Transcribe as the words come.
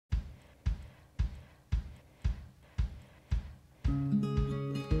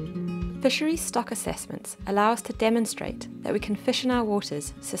Fisheries stock assessments allow us to demonstrate that we can fish in our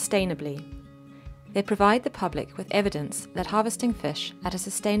waters sustainably. They provide the public with evidence that harvesting fish at a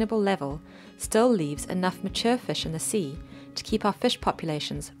sustainable level still leaves enough mature fish in the sea to keep our fish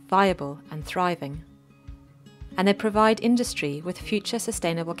populations viable and thriving. And they provide industry with future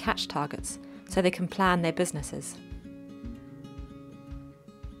sustainable catch targets so they can plan their businesses.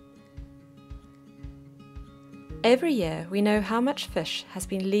 Every year we know how much fish has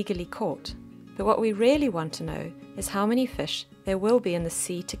been legally caught, but what we really want to know is how many fish there will be in the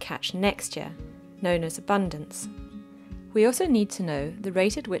sea to catch next year, known as abundance. We also need to know the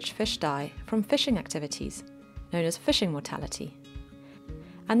rate at which fish die from fishing activities, known as fishing mortality,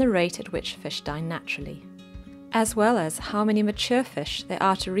 and the rate at which fish die naturally, as well as how many mature fish there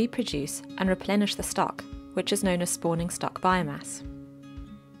are to reproduce and replenish the stock, which is known as spawning stock biomass.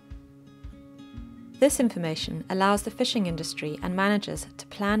 This information allows the fishing industry and managers to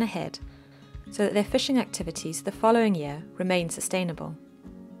plan ahead so that their fishing activities the following year remain sustainable.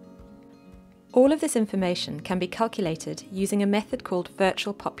 All of this information can be calculated using a method called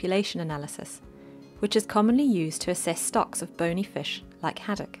virtual population analysis, which is commonly used to assess stocks of bony fish like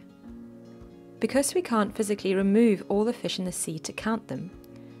haddock. Because we can't physically remove all the fish in the sea to count them,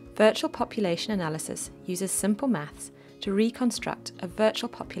 virtual population analysis uses simple maths to reconstruct a virtual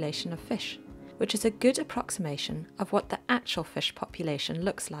population of fish, which is a good approximation of what the actual fish population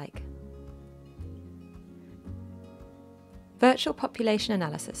looks like. Virtual population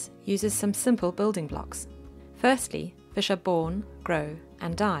analysis uses some simple building blocks. Firstly, fish are born, grow,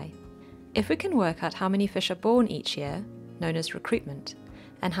 and die. If we can work out how many fish are born each year, known as recruitment,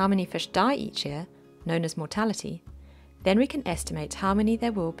 and how many fish die each year, known as mortality, then we can estimate how many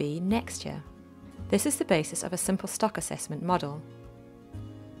there will be next year. This is the basis of a simple stock assessment model.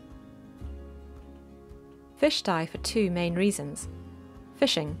 Fish die for two main reasons: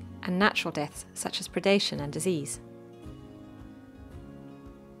 fishing and natural deaths such as predation and disease.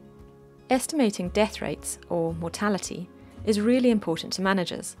 Estimating death rates, or mortality, is really important to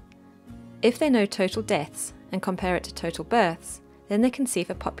managers. If they know total deaths and compare it to total births, then they can see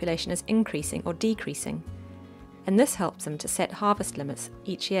if a population is increasing or decreasing, and this helps them to set harvest limits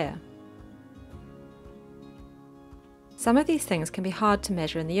each year. Some of these things can be hard to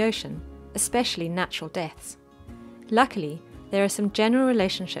measure in the ocean, especially natural deaths. Luckily, there are some general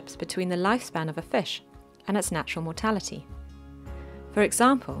relationships between the lifespan of a fish and its natural mortality. For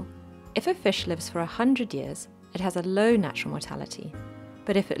example, if a fish lives for 100 years, it has a low natural mortality,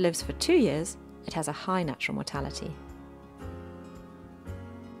 but if it lives for 2 years, it has a high natural mortality.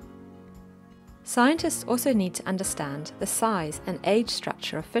 Scientists also need to understand the size and age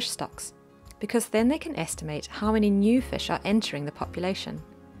structure of fish stocks, because then they can estimate how many new fish are entering the population,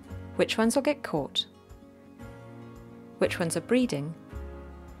 which ones will get caught, which ones are breeding,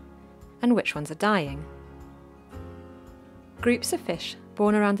 and which ones are dying. Groups of fish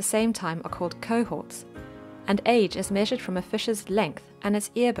born around the same time are called cohorts, and age is measured from a fish's length and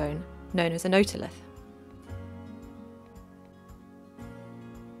its ear bone, known as an otolith.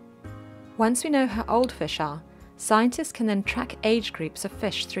 Once we know how old fish are, scientists can then track age groups of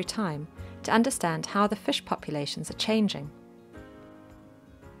fish through time to understand how the fish populations are changing.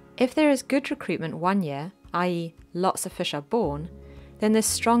 If there is good recruitment one year, i.e. lots of fish are born, then this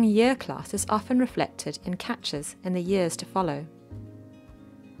strong year class is often reflected in catches in the years to follow.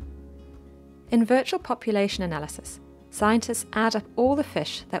 In virtual population analysis, scientists add up all the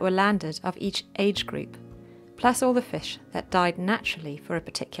fish that were landed of each age group, plus all the fish that died naturally for a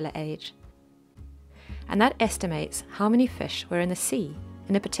particular age. And that estimates how many fish were in the sea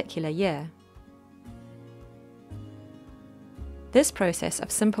in a particular year. This process of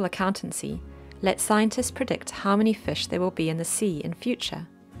simple accountancy lets scientists predict how many fish there will be in the sea in future,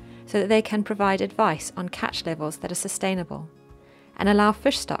 so that they can provide advice on catch levels that are sustainable, and allow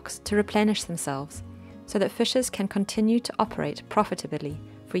fish stocks to replenish themselves so that fishers can continue to operate profitably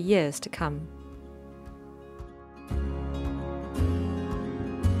for years to come.